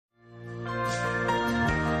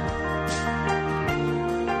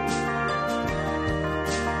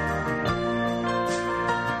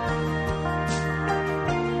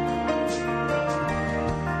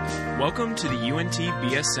Welcome to the UNT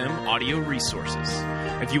BSM audio resources.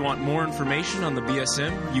 If you want more information on the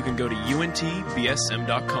BSM, you can go to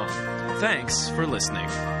untbsm.com. Thanks for listening.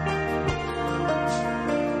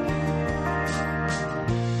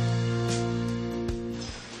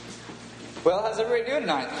 Well, how's everybody doing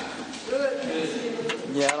tonight?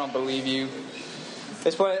 Yeah, I don't believe you.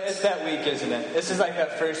 It's that week, isn't it? This is like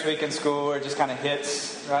that first week in school where it just kind of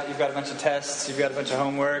hits, right? You've got a bunch of tests, you've got a bunch of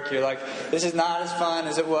homework. You're like, this is not as fun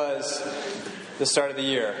as it was the start of the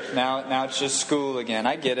year. Now it's just school again.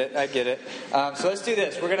 I get it. So let's do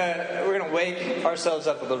this. We're gonna wake ourselves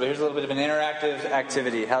up a little bit. Here's a little bit of an interactive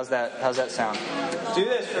activity. How's that sound? Do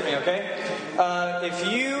this for me, okay?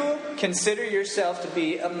 If you consider yourself to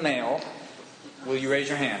be a male, will you raise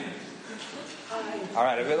your hand? All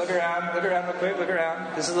right, everybody look around real quick, look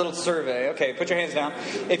around. This is a little survey. Okay, put your hands down.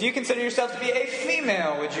 If you consider yourself to be a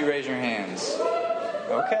female, would you raise your hands?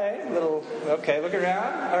 Okay, look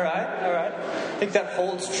around. All right. I think that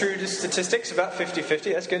holds true to statistics, about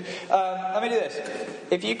 50-50. That's good. Let me do this.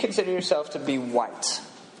 If you consider yourself to be white,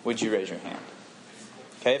 would you raise your hand?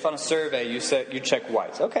 Okay, if on a survey you check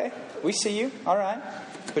white. Okay, we see you. All right.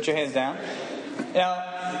 Put your hands down.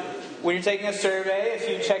 Now, when you're taking a survey, if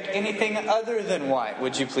you check anything other than white,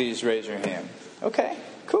 would you please raise your hand? Okay,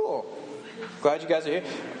 cool. Glad you guys are here.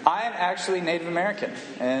 I am actually Native American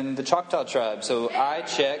and the Choctaw tribe, so I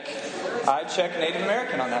check Native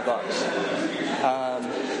American on that box.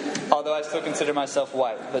 Although I still consider myself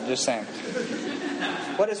white, but just saying.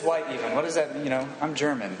 What is white even? What is that? I'm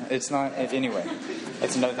German. It's not, anyway.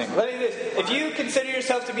 It's another thing. Let me do this. If you consider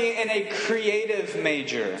yourself to be in a creative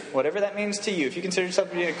major, whatever that means to you, if you consider yourself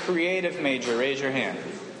to be in a creative major, raise your hand.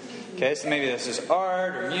 Okay, so maybe this is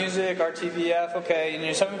art or music, RTVF, okay,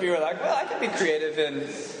 and some of you are like, well, I can be creative in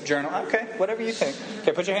journal. Okay, whatever you think.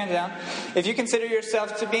 Okay, put your hand down. If you consider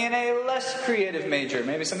yourself to be in a less creative major,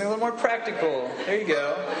 maybe something a little more practical, there you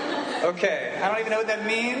go. Okay, I don't even know what that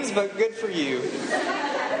means, but good for you.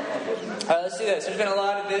 Let's do this. There's been a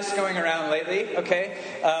lot of this going around lately, okay?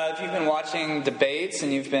 If you've been watching debates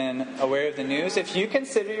and you've been aware of the news, if you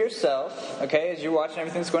consider yourself, okay, as you're watching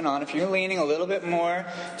everything that's going on, if you're leaning a little bit more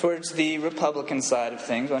towards the Republican side of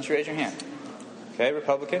things, why don't you raise your hand? Okay,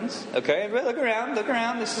 Republicans. Okay, everybody look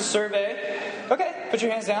around. This is a survey. Okay, put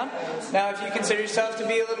your hands down. Now, if you consider yourself to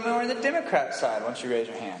be a little more on the Democrat side, why don't you raise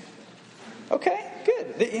your hand? Okay,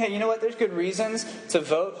 good. Yeah, you know what? There's good reasons to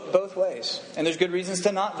vote both ways. And there's good reasons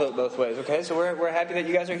to not vote both ways, okay? So we're happy that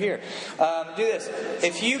you guys are here. Do this.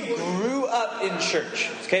 If you grew up in church,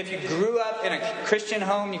 okay? If you grew up in a Christian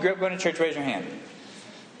home, you grew up going to church, raise your hand.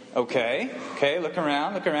 Okay, look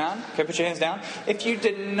around. Okay, put your hands down. If you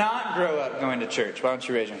did not grow up going to church, why don't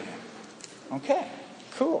you raise your hand? Okay,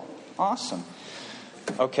 cool. Awesome.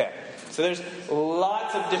 Okay, so there's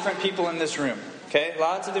lots of different people in this room. Okay,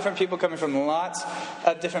 lots of different people coming from lots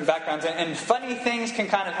of different backgrounds. And funny things can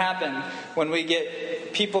kind of happen when we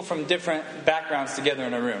get people from different backgrounds together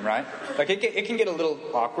in a room, right? Like it can get a little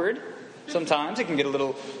awkward sometimes. It can get a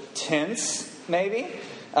little tense, maybe.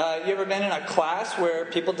 You ever been in a class where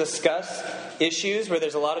people discuss issues where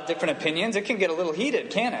there's a lot of different opinions? It can get a little heated,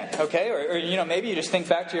 can't it? Okay, or maybe you just think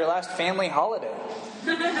back to your last family holiday.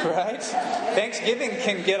 Right? Thanksgiving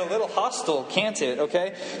can get a little hostile, can't it?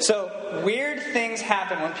 Okay? So weird things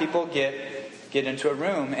happen when people get into a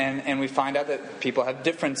room and we find out that people have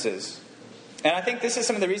differences. And I think this is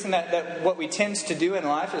some of the reason that what we tend to do in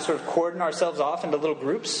life is sort of cordon ourselves off into little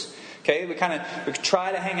groups. Okay, we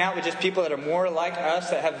try to hang out with just people that are more like us,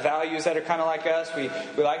 that have values that are kind of like us. We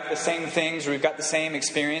like the same things, or we've got the same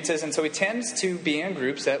experiences, and so we tend to be in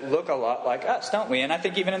groups that look a lot like us, don't we? And I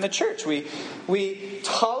think even in the church, we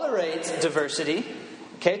tolerate diversity.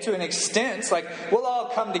 Okay, to an extent, like we'll all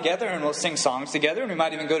come together and we'll sing songs together, and we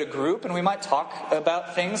might even go to group and we might talk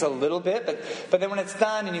about things a little bit, but then when it's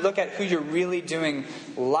done and you look at who you're really doing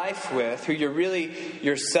life with, who you're really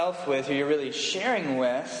yourself with, who you're really sharing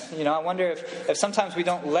with, I wonder if sometimes we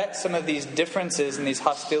don't let some of these differences and these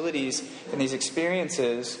hostilities and these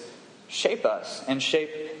experiences shape us and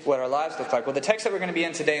shape what our lives look like. Well, the text that we're going to be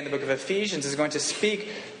in today in the book of Ephesians is going to speak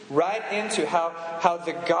right into how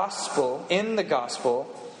in the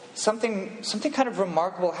gospel, something kind of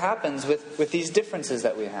remarkable happens with these differences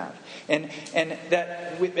that we have. And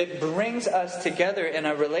that it brings us together in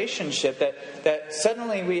a relationship that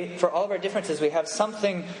suddenly for all of our differences, we have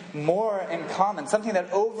something more in common, something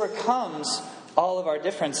that overcomes all of our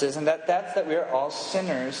differences, and that's that we are all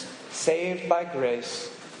sinners saved by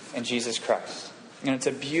grace in Jesus Christ. And it's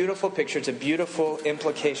a beautiful picture, it's a beautiful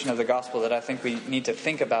implication of the gospel that I think we need to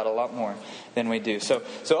think about a lot more than we do. So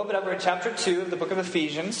open up, we're in chapter 2 of the book of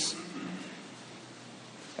Ephesians.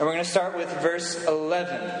 And we're going to start with verse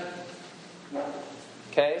 11.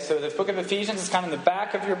 Okay, so the book of Ephesians is kind of in the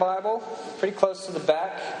back of your Bible, pretty close to the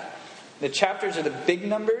back. The chapters are the big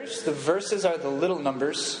numbers, the verses are the little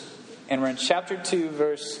numbers, and we're in chapter 2,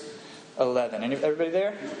 verse 11. Everybody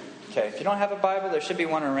there? Okay, if you don't have a Bible, there should be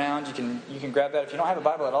one around. You can grab that. If you don't have a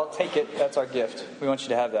Bible at all, take it. That's our gift. We want you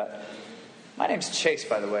to have that. My name's Chase,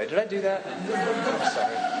 by the way. Did I do that? I'm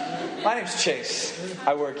sorry. My name's Chase.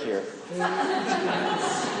 I work here.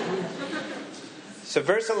 So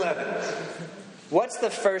verse 11. What's the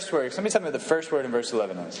first word? Somebody tell me what the first word in verse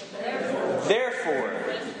 11 is. Therefore.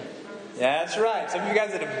 That's right. Some of you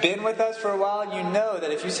guys that have been with us for a while, you know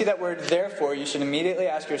that if you see that word therefore, you should immediately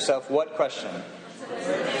ask yourself, what question?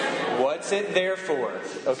 What's it there for?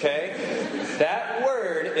 Okay? That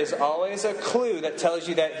word is always a clue that tells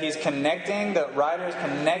you that he's connecting, the writer is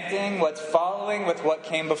connecting what's following with what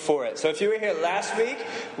came before it. So if you were here last week,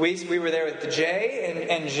 we were there with Jay,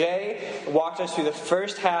 and Jay walked us through the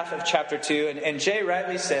first half of chapter 2, and Jay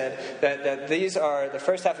rightly said that these are, the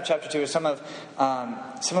first half of chapter 2 is some of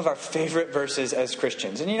our favorite verses as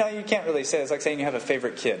Christians. And you can't really say, it's like saying you have a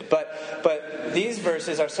favorite kid. But these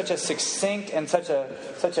verses are such a succinct and such a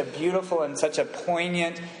beautiful and such a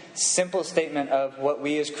poignant, simple statement of what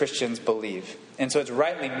we as Christians believe. And so it's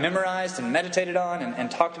rightly memorized and meditated on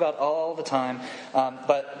and talked about all the time.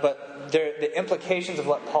 But the implications of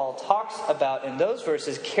what Paul talks about in those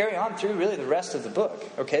verses carry on through really the rest of the book.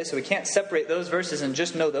 Okay, so we can't separate those verses and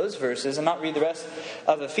just know those verses and not read the rest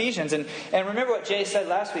of Ephesians. And remember what Jay said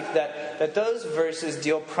last week, that those verses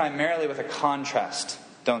deal primarily with a contrast,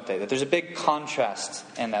 don't they? That there's a big contrast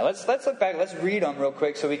in that. Let's look back. Let's read them real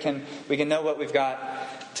quick so we can know what we've got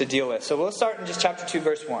to deal with. So we'll start in just chapter 2,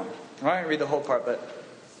 verse 1. I'm not going to read the whole part, but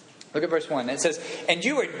look at verse 1. It says, "And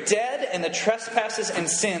you were dead in the trespasses and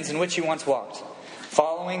sins in which you once walked,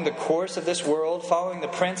 following the course of this world, following the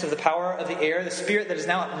prince of the power of the air, the spirit that is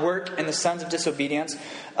now at work in the sons of disobedience,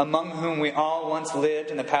 among whom we all once lived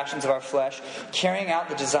in the passions of our flesh, carrying out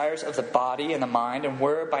the desires of the body and the mind, and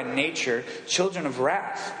were by nature children of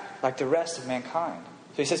wrath, like the rest of mankind."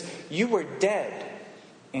 So he says, you were dead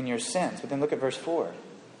in your sins. But then look at verse 4.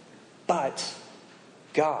 But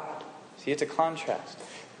God. See, it's a contrast.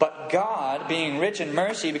 But God, being rich in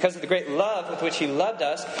mercy, because of the great love with which he loved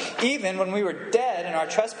us, even when we were dead in our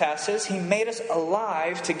trespasses, he made us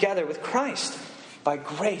alive together with Christ. By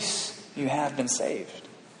grace you have been saved.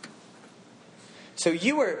 So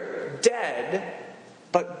you were dead,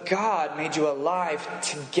 but God made you alive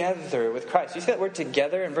together with Christ. You see that word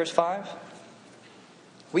together in verse 5?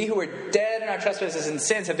 We who were dead in our trespasses and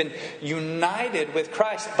sins have been united with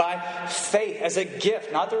Christ by faith as a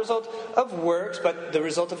gift, not the result of works, but the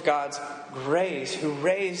result of God's grace, who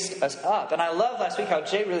raised us up. And I love last week how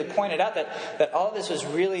Jay really pointed out that all this was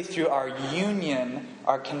really through our union,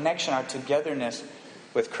 our connection, our togetherness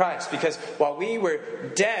with Christ. Because while we were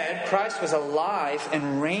dead, Christ was alive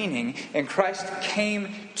and reigning, and Christ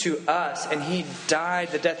came to us, and he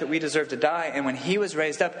died the death that we deserved to die. And when he was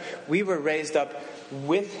raised up, we were raised up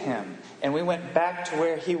with him, and we went back to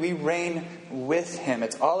where we reign with him.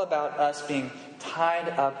 It's all about us being tied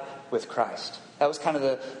up with Christ. That was kind of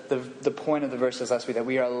the point of the verses last week, that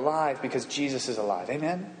we are alive because Jesus is alive.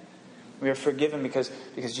 Amen? We are forgiven because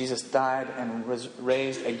Jesus died and was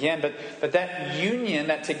raised again. But that union,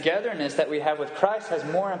 that togetherness that we have with Christ has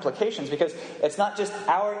more implications, because it's not just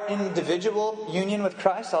our individual union with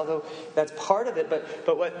Christ, although that's part of it.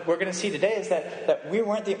 But what we're going to see today is that we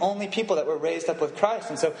weren't the only people that were raised up with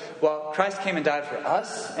Christ. And so while Christ came and died for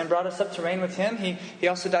us and brought us up to reign with him, he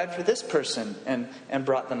also died for this person and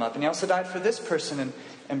brought them up. And he also died for this person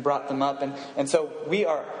and brought them up. And so we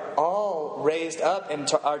are all raised up,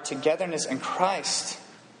 and our togetherness in Christ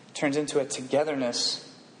turns into a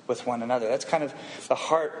togetherness with one another. That's kind of the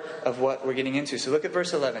heart of what we're getting into. So look at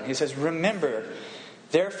verse 11. He says,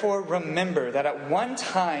 Therefore remember that at one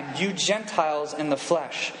time you Gentiles in the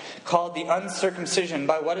flesh, called the uncircumcision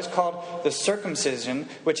by what is called the circumcision,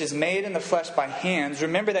 which is made in the flesh by hands.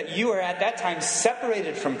 Remember that you were at that time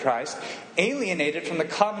separated from Christ, alienated from the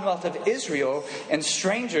commonwealth of Israel, and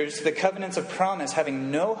strangers to the covenants of promise,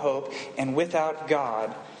 having no hope and without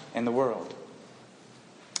God in the world.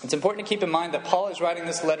 It's important to keep in mind that Paul is writing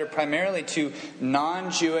this letter primarily to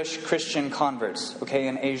non-Jewish Christian converts, okay,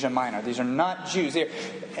 in Asia Minor. These are not Jews. Here,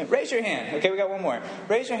 raise your hand. Okay, we got one more.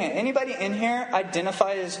 Raise your hand. Anybody in here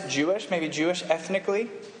identify as Jewish, maybe Jewish ethnically?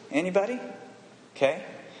 Anybody? Okay.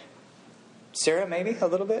 Sarah, maybe a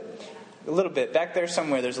little bit? A little bit. Back there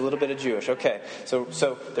somewhere, there's a little bit of Jewish. Okay, so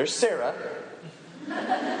there's Sarah.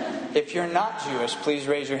 If you're not Jewish, please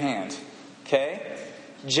raise your hand. Okay?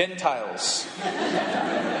 Gentiles.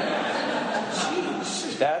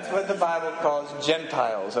 That's what the Bible calls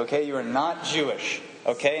Gentiles, okay? You are not Jewish.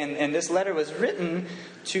 Okay, and this letter was written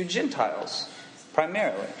to Gentiles,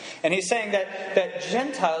 primarily. And he's saying that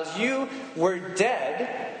Gentiles, you were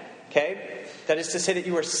dead, okay? That is to say that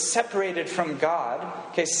you were separated from God,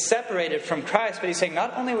 okay, separated from Christ. But he's saying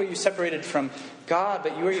not only were you separated from God,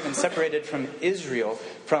 but you were even separated from Israel,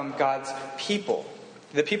 from God's people.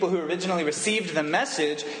 The people who originally received the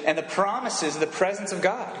message and the promises, the presence of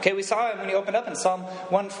God. Okay, we saw it when he opened up in Psalm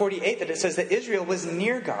 148 that it says that Israel was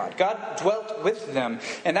near God. God dwelt with them.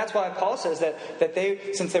 And that's why Paul says that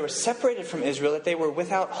they, since they were separated from Israel, that they were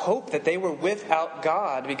without hope, that they were without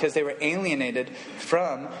God because they were alienated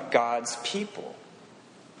from God's people.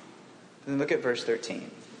 Then look at verse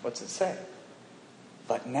 13. What's it say?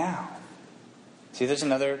 But now. See, there's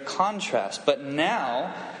another contrast. But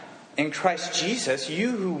now, in Christ Jesus,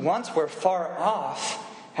 you who once were far off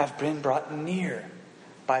have been brought near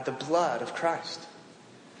by the blood of Christ.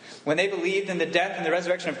 When they believed in the death and the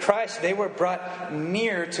resurrection of Christ, they were brought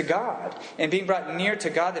near to God. And being brought near to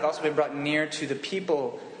God, they've also been brought near to the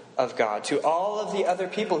people of God, to all of the other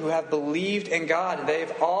people who have believed in God.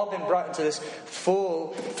 They've all been brought into this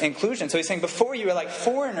full inclusion. So he's saying, before you were like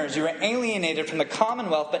foreigners, you were alienated from the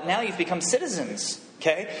commonwealth, but now you've become citizens.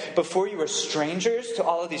 Okay? Before you were strangers to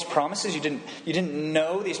all of these promises. You didn't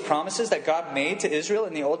know these promises that God made to Israel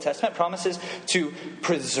in the Old Testament. Promises to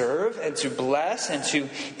preserve and to bless and to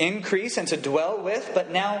increase and to dwell with.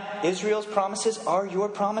 But now Israel's promises are your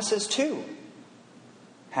promises too.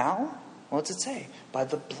 How? What's it say? By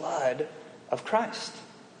the blood of Christ.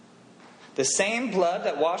 The same blood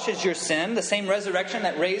that washes your sin, the same resurrection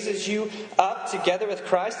that raises you up together with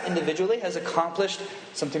Christ individually, has accomplished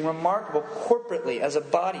something remarkable corporately as a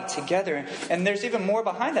body together. And there's even more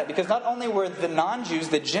behind that, because not only were the non-Jews,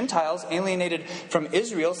 the Gentiles, alienated from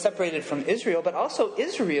Israel, separated from Israel, but also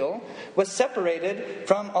Israel was separated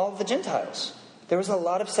from all of the Gentiles. There was a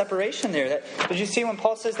lot of separation there. Did you see when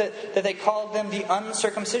Paul says that they called them the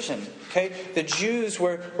uncircumcision? Okay, the Jews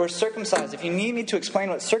were circumcised. If you need me to explain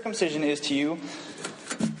what circumcision is to you,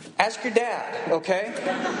 ask your dad. Okay.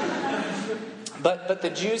 But the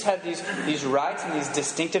Jews had these rights and these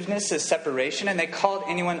distinctiveness as separation, and they called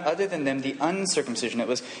anyone other than them the uncircumcision. It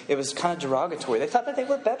was kind of derogatory. They thought that they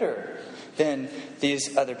were better than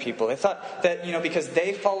these other people. They thought that, because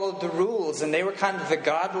they followed the rules and they were kind of the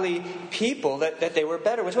godly people, that they were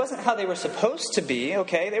better, which wasn't how they were supposed to be,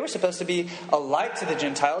 okay? They were supposed to be a light to the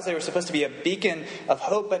Gentiles. They were supposed to be a beacon of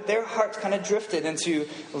hope, but their hearts kind of drifted into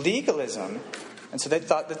legalism. And so they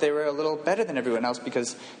thought that they were a little better than everyone else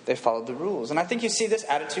because they followed the rules. And I think you see this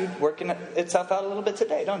attitude working itself out a little bit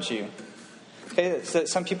today, don't you? Okay, so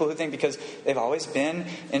some people who think because they've always been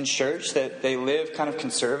in church, that they live kind of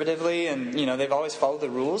conservatively and, they've always followed the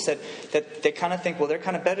rules, that they kind of think, well, they're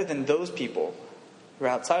kind of better than those people who are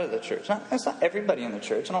outside of the church. That's not everybody in the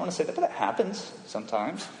church. I don't want to say that, but that happens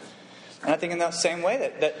sometimes. And I think in that same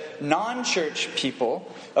way that non-church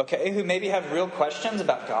people, okay, who maybe have real questions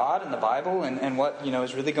about God and the Bible and what,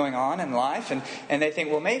 is really going on in life, and they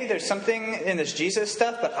think, well, maybe there's something in this Jesus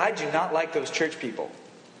stuff, but I do not like those church people.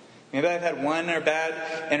 Maybe I've had one or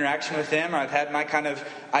bad interaction with them, or I've had my kind of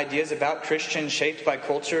ideas about Christians shaped by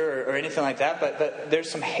culture or anything like that, but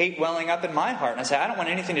there's some hate welling up in my heart. And I say, I don't want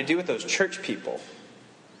anything to do with those church people.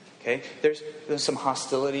 Okay? There's some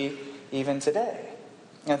hostility even today.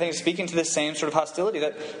 And I think it's speaking to the same sort of hostility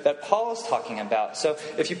that Paul is talking about. So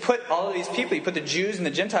if you put all of these people, you put the Jews and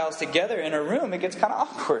the Gentiles together in a room, it gets kind of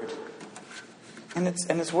awkward. And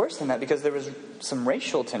it's worse than that, because there was some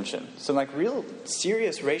racial tension, some real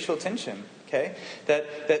serious racial tension. Okay,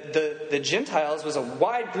 that the Gentiles was a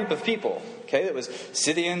wide group of people. Okay, it was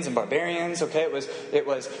Scythians and barbarians. Okay, it was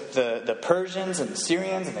the Persians and the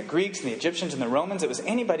Syrians and the Greeks and the Egyptians and the Romans. It was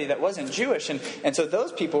anybody that wasn't Jewish, and so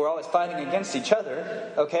those people were always fighting against each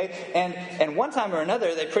other. Okay, and one time or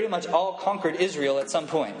another, they pretty much all conquered Israel at some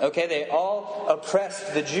point. Okay, they all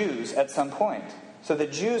oppressed the Jews at some point. So the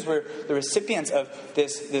Jews were the recipients of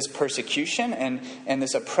this persecution and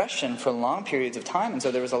this oppression for long periods of time. And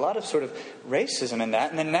so there was a lot of sort of racism in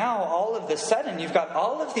that. And then now, all of a sudden, you've got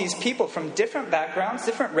all of these people from different backgrounds,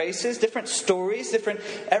 different races, different stories, different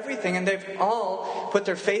everything. And they've all put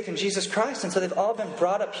their faith in Jesus Christ. And so they've all been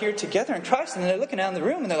brought up here together in Christ. And they're looking down the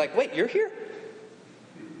room and they're like, wait, you're here?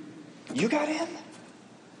 You got in?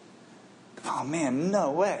 Oh man,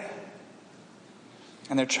 no way.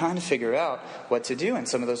 And they're trying to figure out what to do, and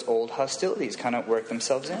some of those old hostilities kind of work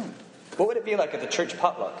themselves in. What would it be like at the church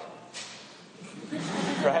potluck?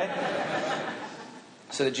 Right?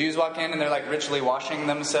 So the Jews walk in and they're ritually washing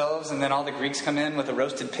themselves, and then all the Greeks come in with a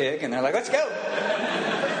roasted pig and they're like, let's go!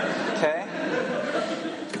 Okay?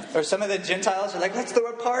 Or some of the Gentiles are like, let's throw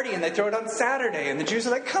a party, and they throw it on Saturday. And the Jews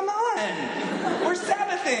are like, come on, we're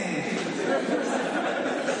Sabbathing.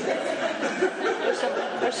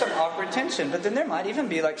 There's some awkward tension. But then there might even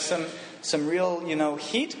be like some real,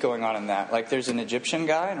 heat going on in that. Like there's an Egyptian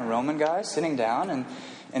guy and a Roman guy sitting down,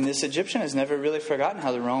 and this Egyptian has never really forgotten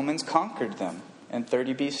how the Romans conquered them in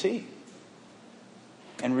 30 BC.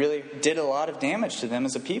 And really did a lot of damage to them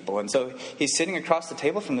as a people. And so he's sitting across the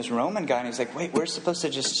table from this Roman guy, and he's like, wait, we're supposed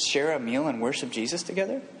to just share a meal and worship Jesus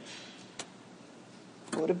together?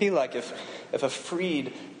 What would it be like if a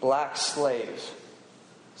freed black slave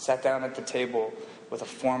sat down at the table with a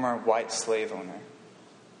former white slave owner,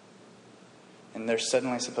 and they're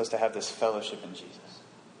suddenly supposed to have this fellowship in Jesus?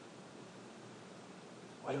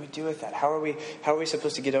 What do we do with that? How are we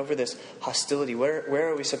supposed to get over this hostility? Where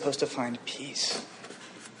are we supposed to find peace?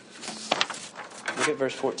 Look at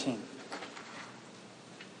verse 14.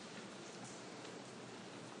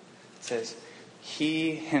 It says,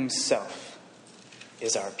 He himself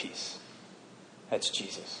is our peace. That's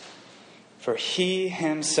Jesus. For He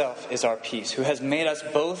himself is our peace, who has made us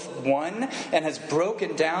both one and has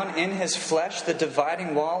broken down in His flesh the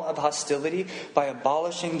dividing wall of hostility by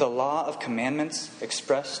abolishing the law of commandments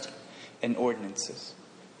expressed in ordinances.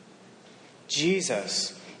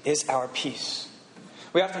 Jesus is our peace.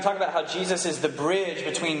 We often talk about how Jesus is the bridge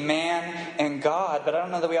between man and God, but I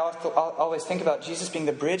don't know that we always think about Jesus being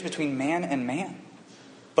the bridge between man and man.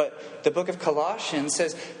 But the book of Colossians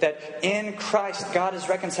says that in Christ, God is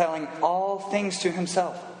reconciling all things to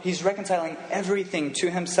Himself. He's reconciling everything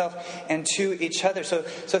to Himself and to each other. So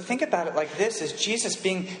think about it like this, as Jesus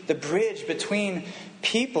being the bridge between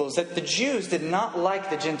peoples, that the Jews did not like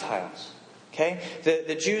the Gentiles. Okay?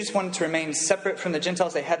 The Jews wanted to remain separate from the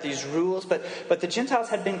Gentiles. They had these rules, but the Gentiles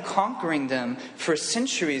had been conquering them for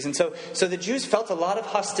centuries. And so the Jews felt a lot of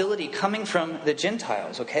hostility coming from the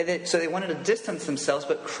Gentiles. Okay? So they wanted to distance themselves.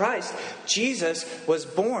 But Christ, Jesus, was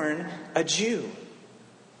born a Jew.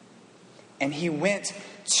 And He went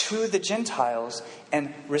to the Gentiles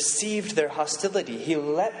and received their hostility. He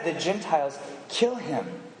let the Gentiles kill Him.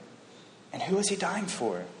 And who was He dying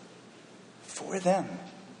for? For them.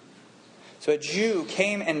 So a Jew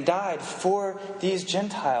came and died for these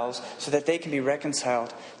Gentiles so that they can be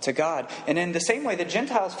reconciled to God. And in the same way, the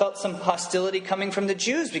Gentiles felt some hostility coming from the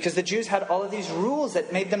Jews because the Jews had all of these rules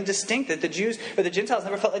that made them distinct. That the Jews or the Gentiles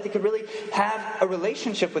never felt like they could really have a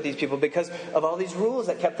relationship with these people because of all these rules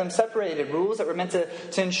that kept them separated. Rules that were meant to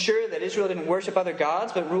ensure that Israel didn't worship other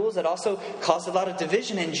gods, but rules that also caused a lot of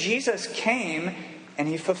division. And Jesus came and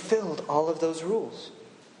He fulfilled all of those rules.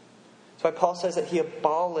 That's why Paul says that He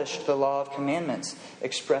abolished the law of commandments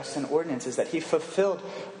expressed in ordinances, that He fulfilled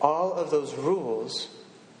all of those rules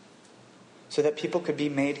so that people could be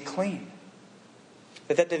made clean.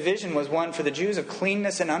 That division was one for the Jews of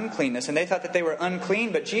cleanness and uncleanness, and they thought that they were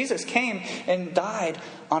unclean, but Jesus came and died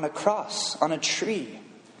on a cross, on a tree.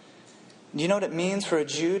 Do you know what it means for a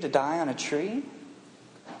Jew to die on a tree?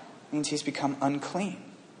 It means he's become unclean.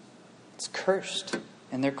 It's cursed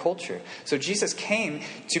in their culture. So Jesus came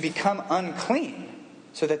to become unclean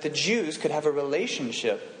so that the Jews could have a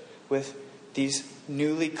relationship with these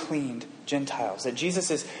newly cleaned Gentiles. That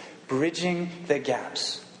Jesus is bridging the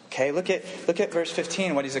gaps. Okay, look at verse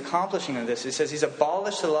 15, what He's accomplishing in this. It says He's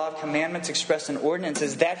abolished the law of commandments expressed in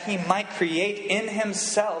ordinances that He might create in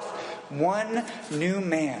Himself one new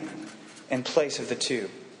man in place of the two,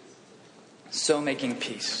 so making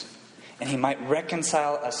peace. And He might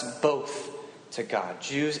reconcile us both to God,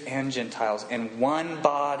 Jews and Gentiles, in one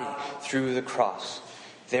body through the cross,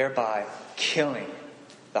 thereby killing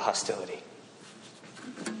the hostility.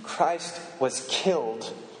 Christ was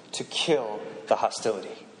killed to kill the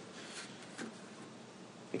hostility.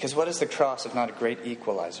 Because what is the cross if not a great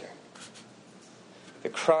equalizer? The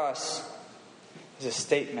cross is a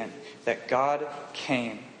statement that God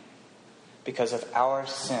came because of our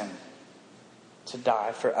sin to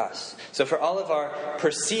die for us. So for all of our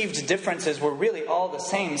perceived differences, we're really all the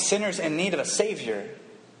same, sinners in need of a Savior.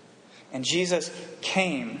 And Jesus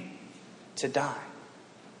came to die.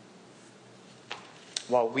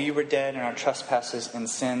 While we were dead in our trespasses and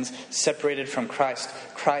sins, separated from Christ,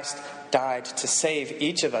 Christ died to save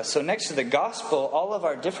each of us. So next to the gospel, all of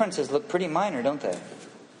our differences look pretty minor, don't they?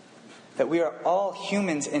 That we are all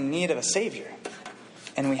humans in need of a Savior.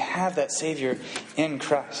 And we have that Savior in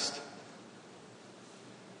Christ.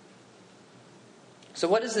 So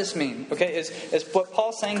what does this mean? Okay, is what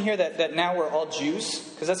Paul's saying here that now we're all Jews?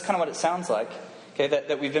 Because that's kind of what it sounds like. Okay,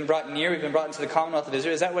 that we've been brought near, we've been brought into the commonwealth of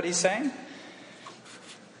Israel. Is that what he's saying?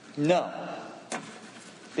 No.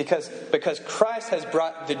 Because Christ has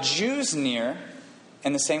brought the Jews near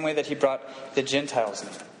in the same way that He brought the Gentiles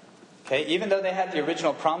near. Okay, even though they had the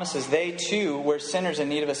original promises, they too were sinners in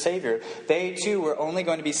need of a Savior. They too were only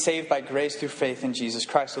going to be saved by grace through faith in Jesus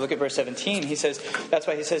Christ. So look at verse 17. That's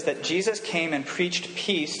why he says that Jesus came and preached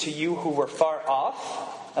peace to you who were far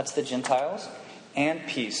off, that's the Gentiles, and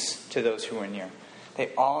peace to those who were near.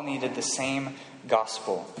 They all needed the same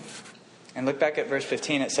gospel. And look back at verse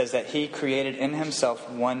 15. It says that he created in himself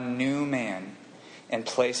one new man in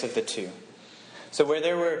place of the two. So where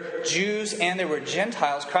there were Jews and there were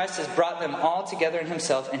Gentiles, Christ has brought them all together in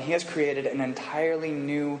himself, and he has created an entirely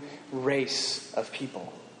new race of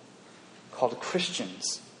people called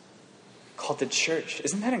Christians, called the church.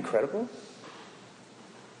 Isn't that incredible?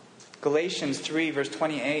 Galatians 3 verse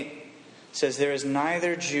 28 says, there is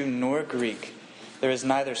neither Jew nor Greek, there is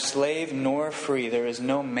neither slave nor free, there is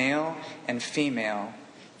no male and female,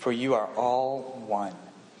 for you are all one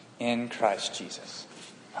in Christ Jesus.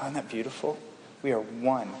 Oh, isn't that beautiful? We are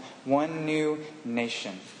one new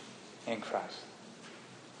nation in Christ.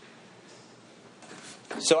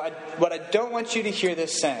 So what I don't want you to hear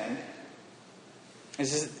this saying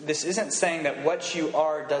is this isn't saying that what you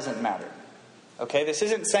are doesn't matter. Okay, this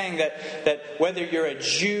isn't saying that whether you're a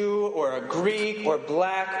Jew or a Greek or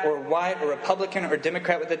black or white or Republican or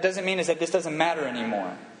Democrat, what that doesn't mean is that this doesn't matter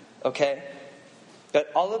anymore. Okay? But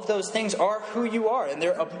all of those things are who you are, and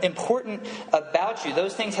they're important about you.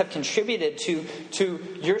 Those things have contributed to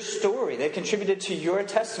your story. They've contributed to your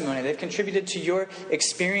testimony. They've contributed to your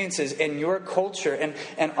experiences and your culture.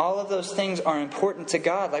 And all of those things are important to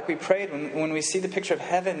God. Like we prayed when we see the picture of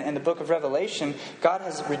heaven in the book of Revelation, God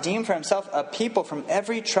has redeemed for himself a people from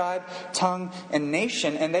every tribe, tongue, and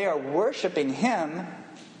nation, and they are worshiping him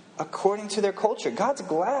according to their culture. God's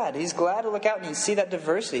glad. He's glad to look out and see that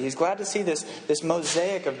diversity. He's glad to see this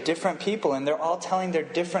mosaic of different people, and they're all telling their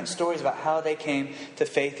different stories about how they came to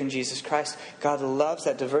faith in Jesus Christ. God loves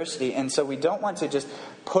that diversity, and so we don't want to just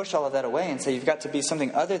push all of that away and say you've got to be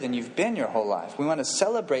something other than you've been your whole life. We want to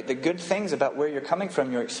celebrate the good things about where you're coming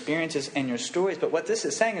from, your experiences and your stories. But what this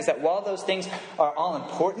is saying is that while those things are all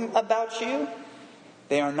important about you,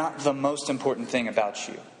 they are not the most important thing about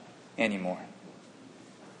you anymore.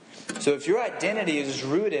 So if your identity is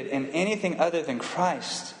rooted in anything other than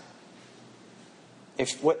Christ,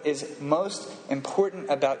 if what is most important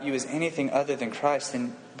about you is anything other than Christ,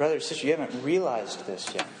 then brother or sister, you haven't realized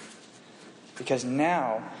this yet. Because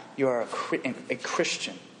now you are a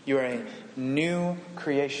Christian. You are a new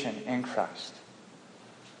creation in Christ.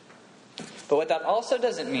 But what that also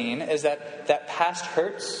doesn't mean is that past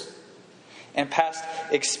hurts and past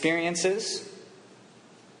experiences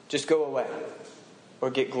just go away or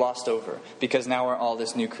get glossed over because now we're all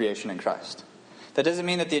this new creation in Christ. That doesn't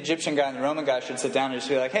mean that the Egyptian guy and the Roman guy should sit down and just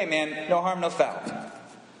be like, hey man, no harm, no foul.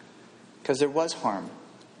 Because there was harm.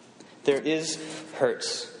 There is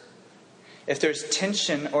hurts. If there's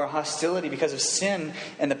tension or hostility because of sin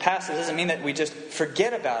in the past, it doesn't mean that we just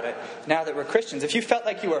forget about it now that we're Christians. If you felt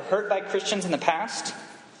like you were hurt by Christians in the past,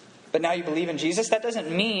 but now you believe in Jesus, that doesn't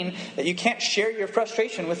mean that you can't share your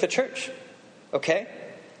frustration with the church. Okay?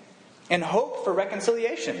 And hope for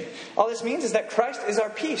reconciliation. All this means is that Christ is our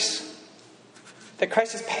peace. That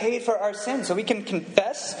Christ has paid for our sins. So we can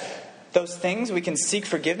confess those things. We can seek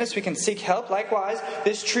forgiveness. We can seek help. Likewise,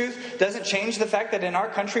 this truth doesn't change the fact that in our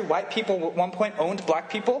country, white people at one point owned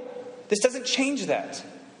black people. This doesn't change that.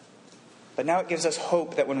 But now it gives us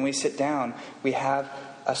hope that when we sit down, we have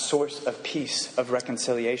a source of peace, of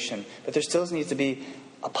reconciliation. But there still needs to be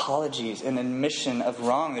apologies and admission of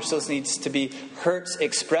wrong. There still needs to be hurts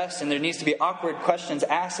expressed, and there needs to be awkward questions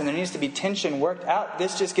asked, and there needs to be tension worked out.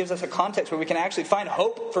 This just gives us a context where we can actually find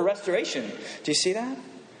hope for restoration. Do you see that?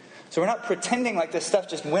 So we're not pretending like this stuff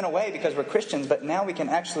just went away because we're Christians, but now we can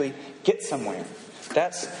actually get somewhere.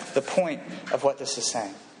 That's the point of what this is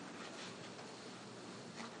saying.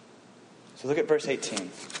 So look at verse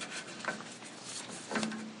 18.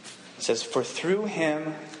 It says, "For through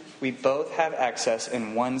him we both have access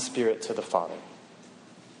in one Spirit to the Father.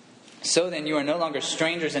 So then you are no longer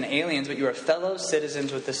strangers and aliens, but you are fellow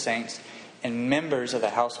citizens with the saints and members of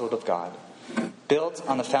the household of God, built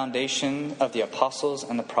on the foundation of the apostles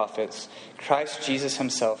and the prophets, Christ Jesus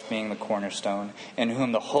himself being the cornerstone, in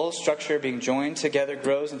whom the whole structure being joined together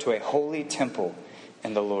grows into a holy temple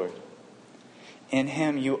in the Lord. In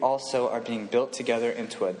him you also are being built together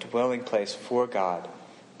into a dwelling place for God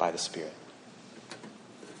by the Spirit."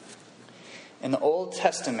 In the Old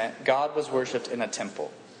Testament, God was worshipped in a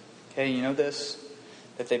temple. Okay, you know this?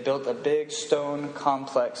 That they built a big stone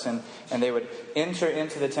complex and they would enter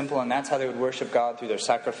into the temple, and that's how they would worship God, through their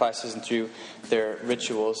sacrifices and through their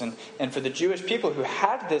rituals. And for the Jewish people who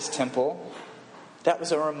had this temple, that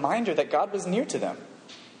was a reminder that God was near to them.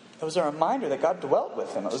 It was a reminder that God dwelt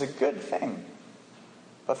with them. It was a good thing.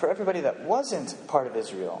 But for everybody that wasn't part of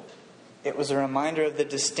Israel, it was a reminder of the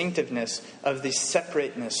distinctiveness, of the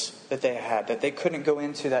separateness that they had, that they couldn't go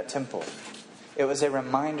into that temple. It was a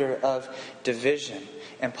reminder of division.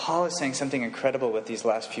 And Paul is saying something incredible with these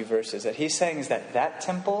last few verses. That he's saying is that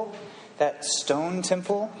temple, that stone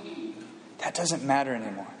temple, that doesn't matter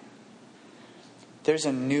anymore. There's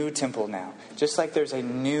a new temple now. Just like there's a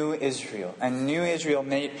new Israel. A new Israel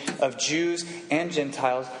made of Jews and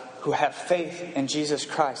Gentiles who have faith in Jesus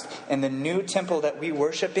Christ. And the new temple that we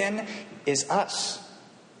worship in is us.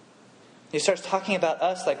 He starts talking about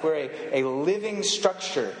us like we're a living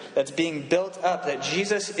structure that's being built up, that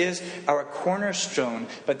Jesus is our cornerstone,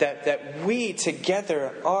 but that we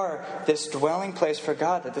together are this dwelling place for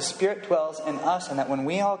God, that the Spirit dwells in us, and that when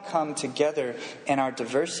we all come together in our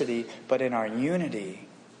diversity, but in our unity,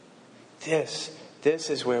 this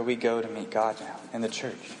is where we go to meet God now, in the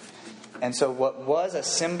church. And so what was a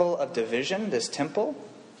symbol of division, this temple,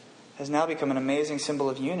 has now become an amazing symbol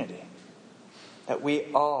of unity. That we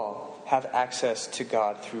all have access to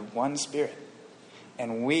God through one Spirit.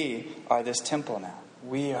 And we are this temple now.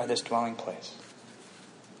 We are this dwelling place.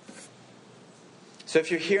 So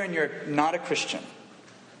if you're here and you're not a Christian,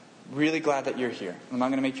 really glad that you're here. I'm not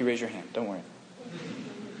going to make you raise your hand. Don't worry.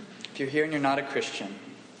 If you're here and you're not a Christian,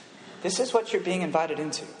 this is what you're being invited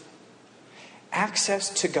into. Access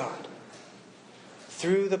to God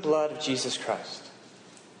through the blood of Jesus Christ.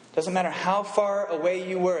 Doesn't matter how far away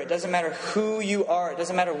you were. It doesn't matter who you are. It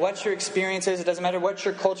doesn't matter what your experience is. It doesn't matter what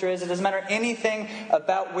your culture is. It doesn't matter anything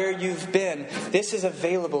about where you've been. This is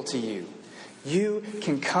available to you. You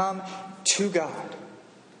can come to God.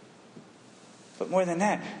 But more than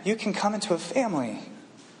that, you can come into a family.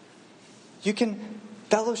 You can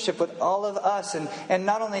fellowship with all of us. And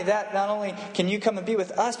not only that, not only can you come and be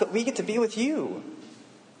with us, but we get to be with you.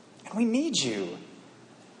 And we need you.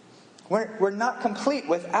 We're not complete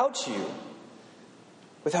without you.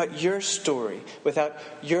 Without your story. Without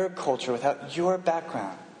your culture. Without your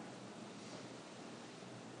background.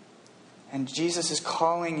 And Jesus is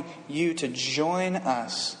calling you to join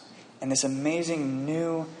us in this amazing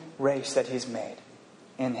new race that He's made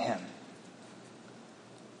in Him.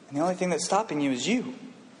 And the only thing that's stopping you is you.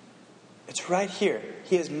 It's right here.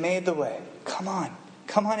 He has made the way. Come on.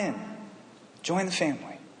 Come on in. Join the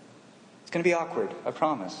family. It's going to be awkward, I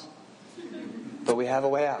promise. But we have a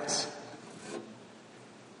way out.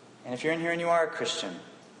 And if you're in here and you are a Christian,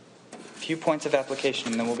 a few points of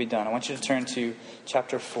application and then we'll be done. I want you to turn to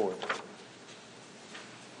chapter 4.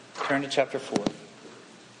 Turn to chapter 4.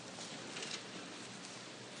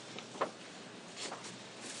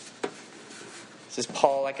 This is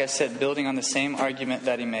Paul, like I said, building on the same argument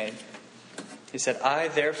that he made. He said, I,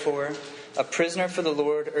 therefore, a prisoner for the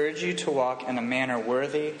Lord, urge you to walk in a manner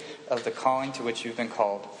worthy of the calling to which you've been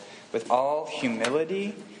called, with all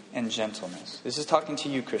humility and gentleness. This is talking to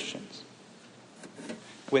you, Christians.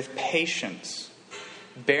 With patience,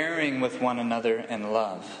 bearing with one another in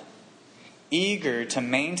love, eager to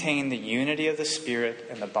maintain the unity of the Spirit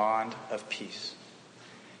and the bond of peace.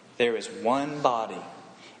 There is one body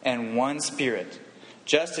and one Spirit,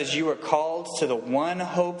 just as you are called to the one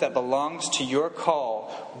hope that belongs to your call,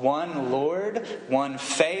 one Lord, one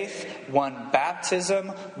faith, one baptism,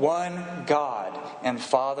 one God and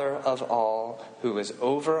Father of all, who is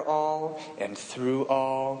over all and through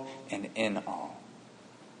all and in all.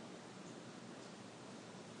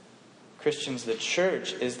 Christians, the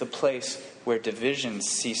church is the place where division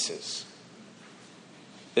ceases.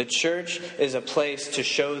 The church is a place to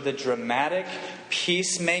show the dramatic,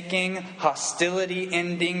 peacemaking,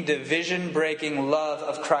 hostility-ending, division-breaking love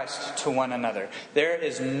of Christ to one another. There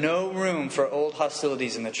is no room for old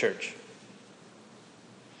hostilities in the church.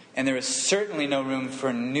 And there is certainly no room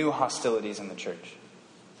for new hostilities in the church.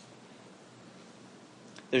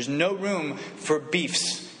 There's no room for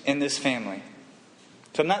beefs in this family.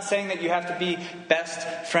 So I'm not saying that you have to be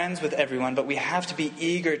best friends with everyone, but we have to be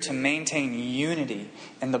eager to maintain unity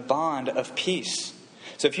and the bond of peace.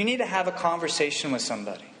 So if you need to have a conversation with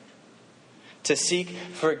somebody, to seek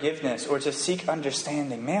forgiveness or to seek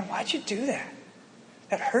understanding, man, why'd you do that?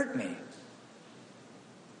 That hurt me.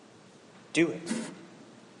 Do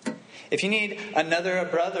it. If you need a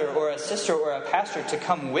brother or a sister or a pastor to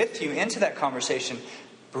come with you into that conversation,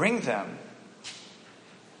 bring them.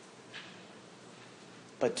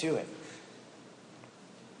 But do it.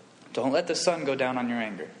 Don't let the sun go down on your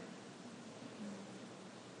anger.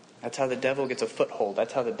 That's how the devil gets a foothold.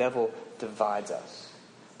 That's how the devil divides us.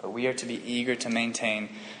 But we are to be eager to maintain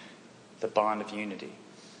the bond of unity.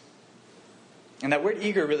 And that word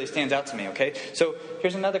eager really stands out to me, okay? So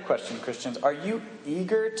here's another question, Christians. Are you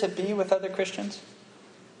eager to be with other Christians?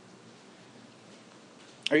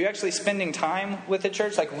 Are you actually spending time with the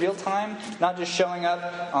church, like real time? Not just showing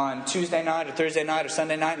up on Tuesday night or Thursday night or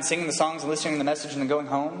Sunday night and singing the songs and listening to the message and then going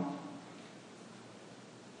home?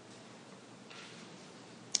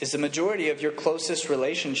 Is the majority of your closest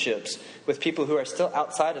relationships with people who are still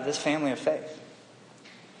outside of this family of faith?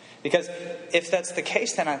 Because if that's the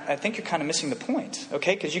case, then I think you're kind of missing the point,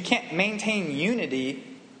 okay? Because you can't maintain unity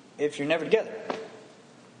if you're never together.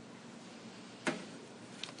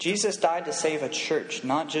 Jesus died to save a church,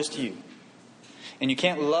 not just you. And you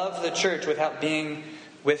can't love the church without being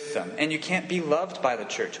with them. And you can't be loved by the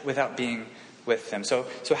church without being with them. So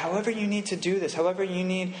however you need to do this, however you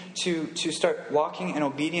need to start walking in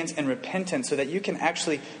obedience and repentance so that you can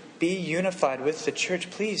actually be unified with the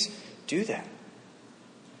church, please do that.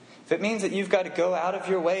 If it means that you've got to go out of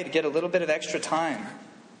your way to get a little bit of extra time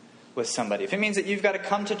with somebody, if it means that you've got to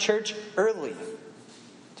come to church early,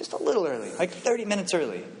 just a little early, like 30 minutes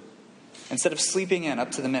early, instead of sleeping in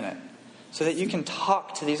up to the minute, so that you can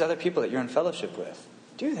talk to these other people that you're in fellowship with,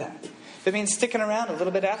 do that. If it means sticking around a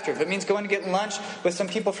little bit after, if it means going to get lunch with some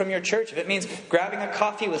people from your church, if it means grabbing a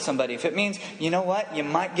coffee with somebody, if it means, you know what, you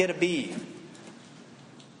might get a B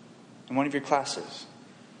in one of your classes,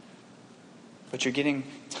 but you're getting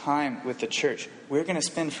time with the church, we're going to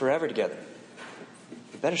spend forever together.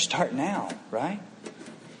 You better start now, right?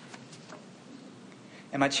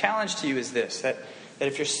 And my challenge to you is this, that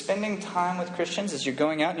if you're spending time with Christians as you're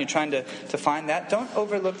going out and you're trying to find that, don't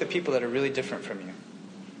overlook the people that are really different from you.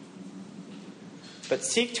 But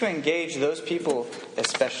seek to engage those people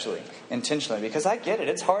especially, intentionally. Because I get it.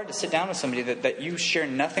 It's hard to sit down with somebody that you share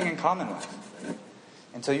nothing in common with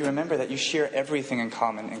until you remember that you share everything in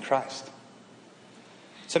common in Christ.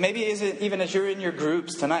 So maybe even as you're in your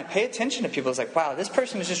groups tonight, pay attention to people. It's like, wow, this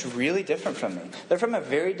person is just really different from me. They're from a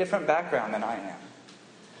very different background than I am.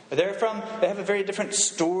 They have a very different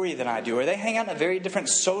story than I do, or they hang out in a very different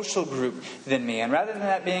social group than me. And rather than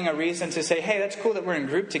that being a reason to say, hey, that's cool that we're in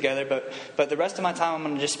group together, but the rest of my time I'm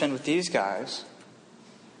going to just spend with these guys,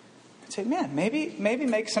 I'd say, man, maybe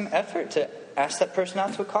make some effort to ask that person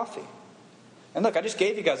out to a coffee. And look, I just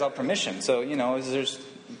gave you guys all permission, so, there's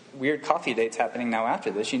weird coffee dates happening now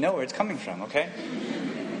after this. You know where it's coming from, okay?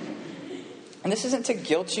 And this isn't to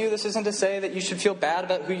guilt you. This isn't to say that you should feel bad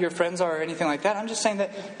about who your friends are or anything like that. I'm just saying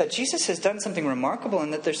that Jesus has done something remarkable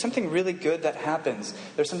and that there's something really good that happens.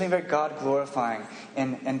 There's something very God-glorifying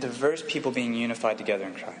and diverse people being unified together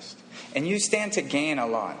in Christ. And you stand to gain a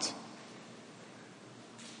lot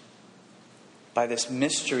by this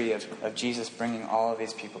mystery of Jesus bringing all of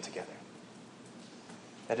these people together.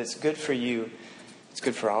 That it's good for you. It's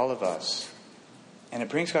good for all of us. And it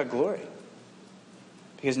brings God glory.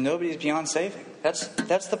 Because nobody's beyond saving. That's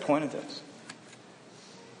the point of this.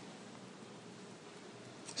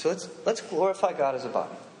 So let's glorify God as a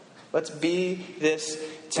body. Let's be this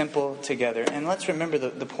temple together. And let's remember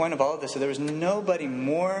the point of all of this. So there was nobody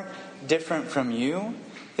more different from you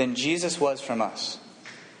than Jesus was from us.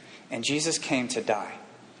 And Jesus came to die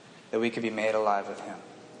that we could be made alive with him.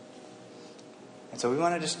 And so we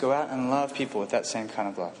want to just go out and love people with that same kind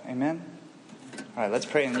of love. Amen? All right, let's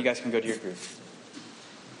pray and you guys can go to your group.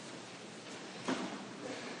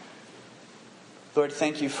 Lord,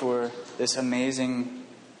 thank you for this amazing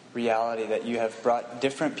reality that you have brought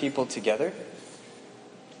different people together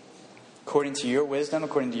according to your wisdom,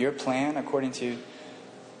 according to your plan, according to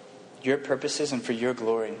your purposes and for your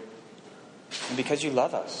glory. And because you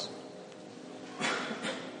love us.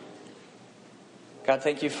 God,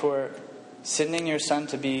 thank you for sending your Son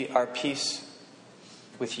to be our peace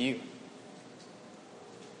with you.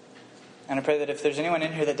 And I pray that if there's anyone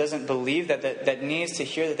in here that doesn't believe that needs to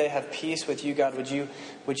hear that they have peace with you, God, would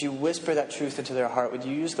you whisper that truth into their heart? Would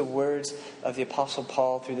you use the words of the Apostle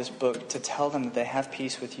Paul through this book to tell them that they have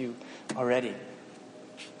peace with you already?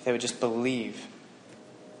 If they would just believe.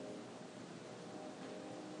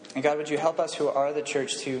 And God, would you help us who are the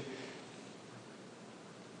church to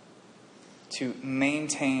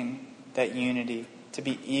maintain that unity, to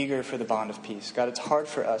be eager for the bond of peace. God, it's hard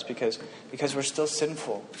for us because we're still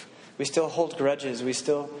sinful. We still hold grudges. We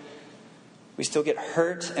still get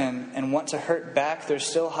hurt and want to hurt back. There's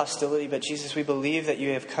still hostility. But Jesus, we believe that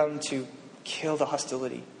you have come to kill the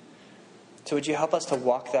hostility. So would you help us to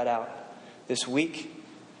walk that out this week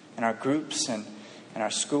in our groups and in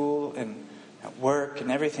our school and at work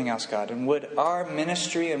and everything else, God. And would our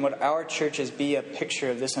ministry and would our churches be a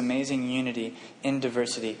picture of this amazing unity in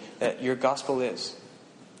diversity that your gospel is?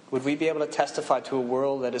 Would we be able to testify to a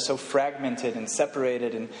world that is so fragmented and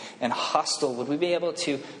separated and hostile? Would we be able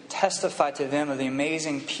to testify to them of the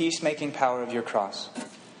amazing peacemaking power of your cross.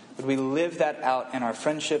 Would we live that out in our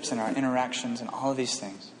friendships and our interactions and all of these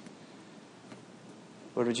things?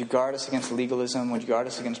 Lord, would you guard us against legalism? Would you guard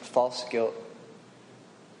us against false guilt?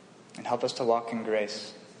 And help us to walk in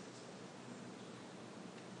grace.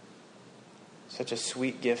 Such a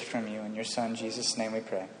sweet gift from you. In your Son, Jesus' name we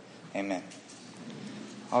pray. Amen.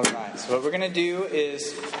 All right. So what we're going to do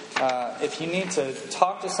is, if you need to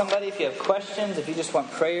talk to somebody, if you have questions, if you just want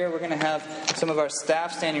prayer, we're going to have some of our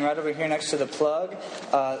staff standing right over here next to the plug.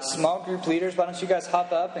 Small group leaders, why don't you guys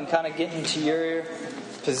hop up and kind of get into your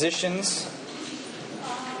positions.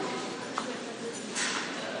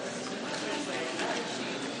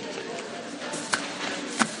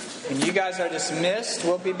 And you guys are dismissed.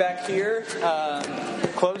 We'll be back here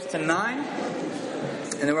close to 9.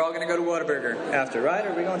 And then we're all going to go to Whataburger after, right?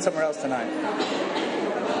 Or are we going somewhere else tonight?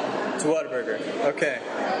 To Whataburger. Okay.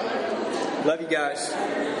 Love you guys.